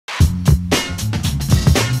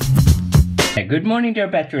Good morning, dear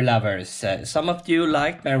battery lovers. Some of you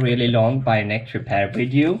liked my really long bi-neck repair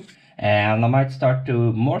video, and I might start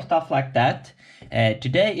to more stuff like that.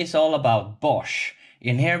 Today is all about Bosch.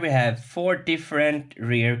 In here we have 4 different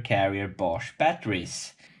rear carrier Bosch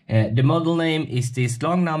batteries. The model name is this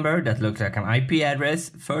long number that looks like an IP address.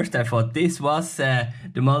 First I thought this was the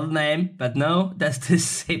model name, but no, that's the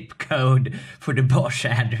zip code for the Bosch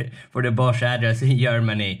address in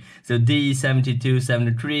Germany. So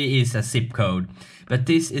D7273 is a zip code, but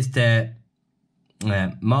this is the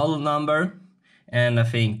model number, and I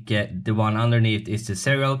think the one underneath is the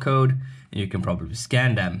serial code. You can probably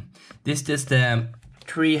scan them. This is the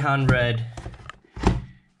 300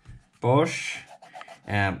 Bosch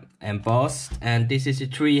embossed, and this is a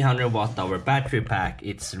 300 watt-hour battery pack.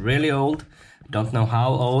 It's really old, don't know how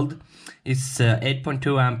old. It's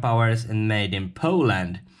 8.2 amp hours and made in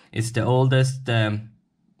Poland. It's the oldest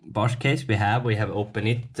Bosch case we have. We have opened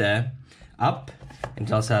it up.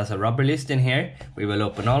 It also has a rubber list in here. We will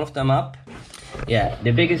open all of them up. Yeah,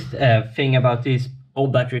 the biggest thing about this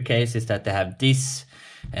old battery case is that they have this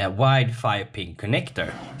wide 5-pin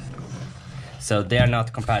connector. So they are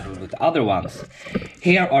not compatible with other ones.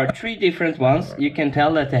 Here are 3 different ones. You can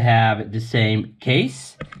tell that they have the same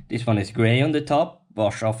case. This one is gray on the top.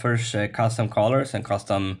 Bosch offers custom colors and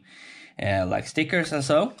custom like stickers and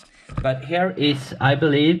so. But here is, I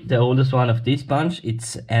believe, the oldest one of this bunch.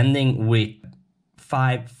 It's ending with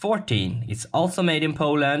 514. It's also made in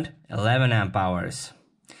Poland, 11 amp hours.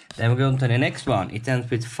 Then we go on to the next one. It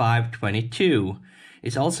ends with 522.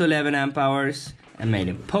 It's also 11 amp hours and made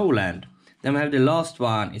in Poland. Then we have the last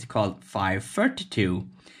one, it's called 532,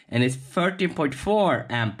 and it's 13.4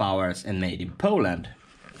 amp hours and made in Poland.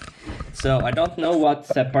 So I don't know what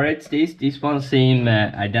separates these. These ones seem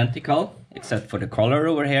identical, except for the color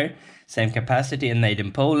over here. Same capacity and made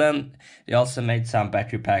in Poland. They also made some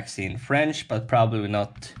battery packs in French, but probably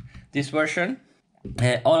not this version.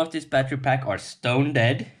 All of these battery packs are stone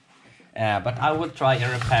dead, but I will try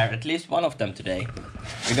and repair at least one of them today.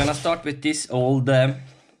 We're gonna start with this old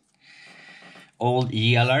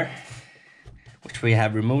yeller, which we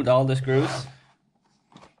have removed all the screws,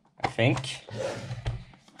 I think.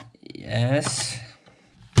 Yes.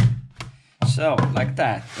 So, like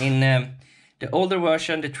that. In the older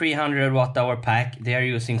version, the 300 watt-hour pack, they are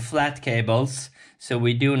using flat cables, so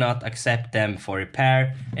we do not accept them for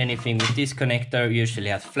repair. Anything with this connector usually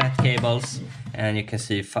has flat cables, and you can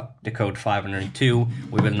see the code 502.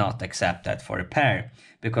 We will not accept that for repair,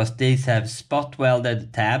 because these have spot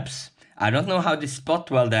welded tabs. I don't know how they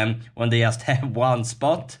spot weld them when they just have one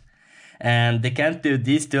spot, and they can't do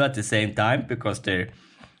these two at the same time because they're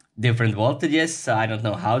different voltages, so I don't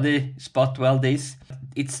know how they spot weld these.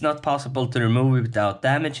 It's not possible to remove it without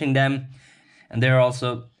damaging them, and there are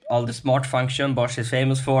also all the smart function Bosch is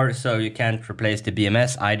famous for, so you can't replace the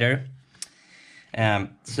BMS either.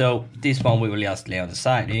 So this one we will just lay on the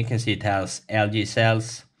side. You can see it has LG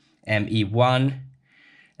cells, ME1,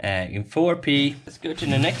 in 4P. Let's go to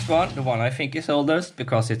the next one, the one I think is oldest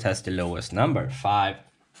because it has the lowest number,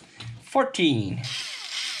 514.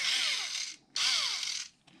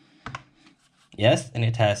 Yes, and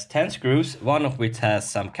it has 10 screws, one of which has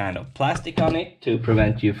some kind of plastic on it to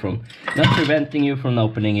prevent you from, not preventing you from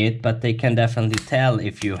opening it, but they can definitely tell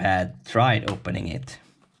if you had tried opening it.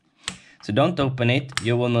 So don't open it,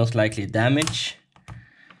 you will most likely damage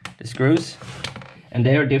the screws. And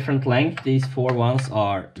they are different length. These 4 ones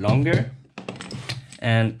are longer.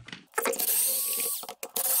 And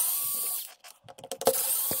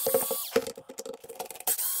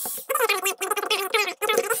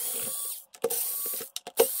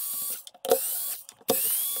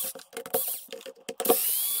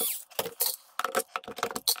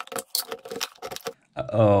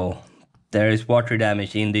uh-oh, there is water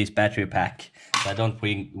damage in this battery pack. So I don't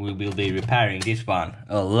think we will be repairing this one.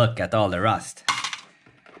 Oh, look at all the rust.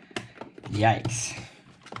 Yikes.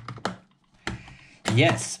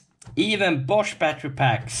 Yes, even Bosch battery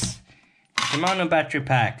packs, Shimano battery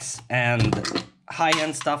packs, and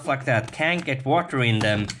high-end stuff like that can get water in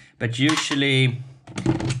them, but usually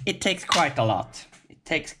it takes quite a lot. It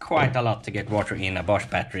takes quite a lot to get water in a Bosch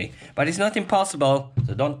battery, but it's not impossible,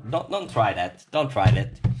 so don't try that. Don't try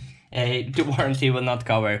that. The warranty will not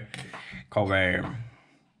cover. Probably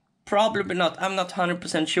not. I'm not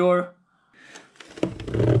 100% sure.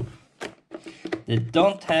 They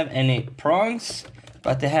don't have any prongs,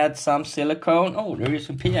 but they had some silicone. Oh, there is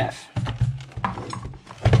a PF.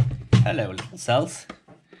 Hello, little cells.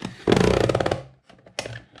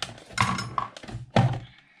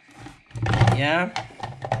 Yeah.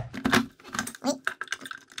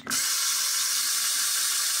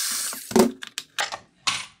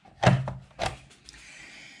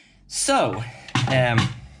 So,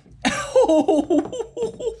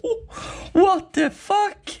 what the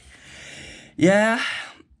fuck? Yeah,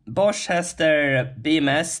 Bosch has their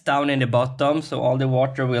BMS down in the bottom, so all the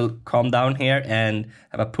water will come down here and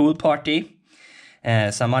have a pool party.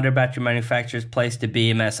 Some other battery manufacturers place the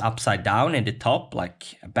BMS upside down in the top,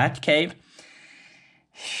 like a bat cave.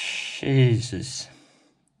 Jesus.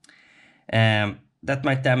 That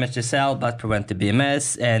might damage the cell but prevent the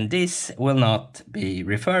BMS, and this will not be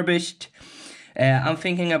refurbished. I'm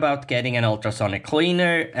thinking about getting an ultrasonic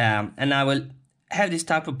cleaner, and I will have this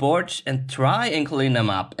type of boards and try and clean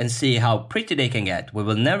them up and see how pretty they can get. We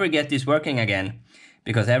will never get this working again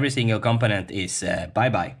because every single component is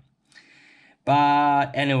bye-bye.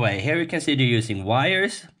 But anyway, here you can see they're using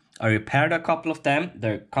wires. I repaired a couple of them.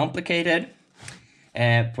 They're complicated.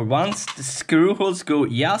 For once, the screw holes go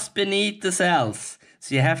just beneath the cells,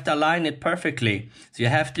 so you have to align it perfectly. So you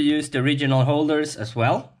have to use the original holders as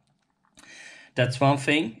well. That's one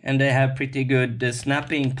thing, and they have pretty good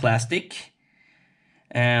snapping plastic.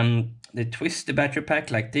 They twist the battery pack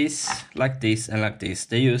like this, and like this.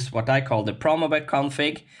 They use what I call the Promobek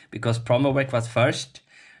config, because Promobek was first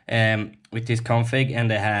with this config, and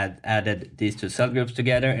they had added these two cell groups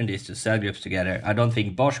together and these two cell groups together. I don't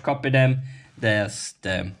think Bosch copied them.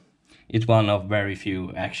 It's one of very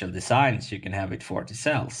few actual designs you can have with 40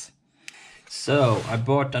 cells. So I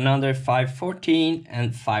bought another 514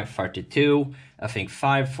 and 532. I think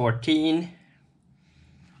 514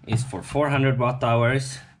 is for 400 watt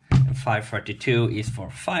hours and 532 is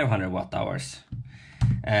for 500 watt hours.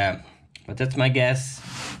 But that's my guess.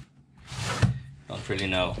 Don't really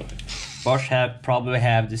know. Bosch probably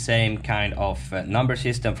have the same kind of number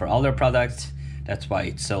system for all their products. That's why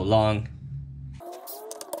it's so long.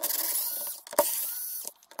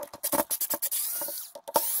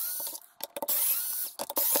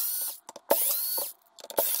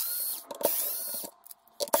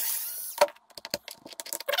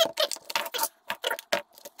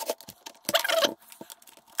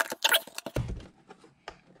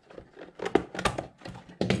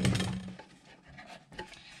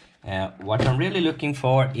 What I'm really looking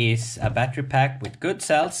for is a battery pack with good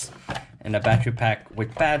cells and a battery pack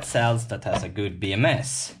with bad cells that has a good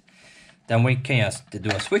BMS. Then we can just do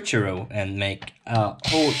a switcheroo and make a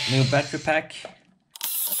whole new battery pack.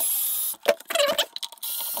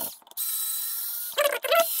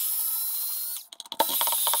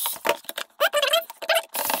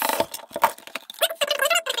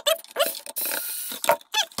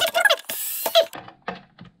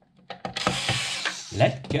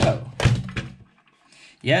 Let go.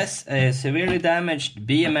 Yes, a severely damaged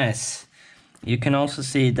BMS. You can also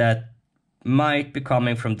see that might be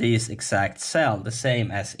coming from this exact cell, the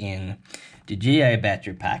same as in the GA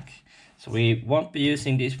battery pack. So we won't be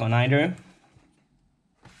using this one either.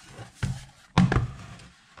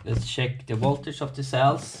 Let's check the voltage of the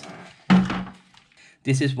cells.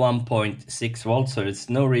 This is 1.6 volts, so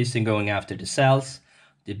there's no reason going after the cells.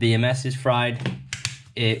 The BMS is fried.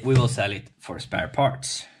 We will sell it for spare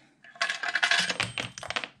parts.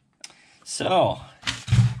 So,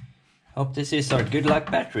 hope this is our good luck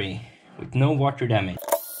battery with no water damage.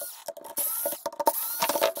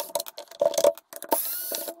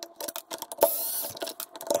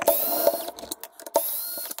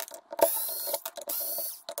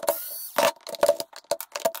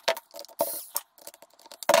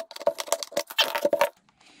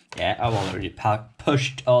 Yeah, I've already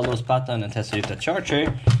pushed all those buttons and tested the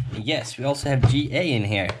charger. And yes, we also have GA in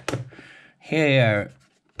here. Here.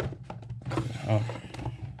 Oh.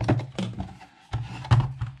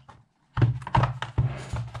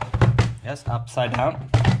 Yes, upside down.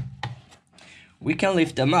 We can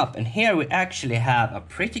lift them up, and here we actually have a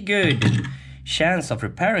pretty good chance of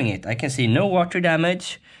repairing it. I can see no water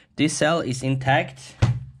damage. This cell is intact.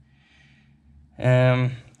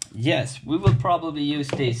 Yes, we will probably use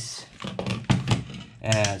this.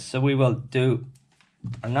 So we will do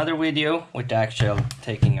another video with the actual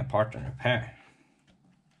taking apart and repair.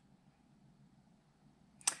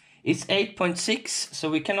 It's 8.6,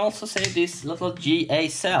 so we can also save these little GA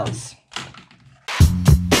cells.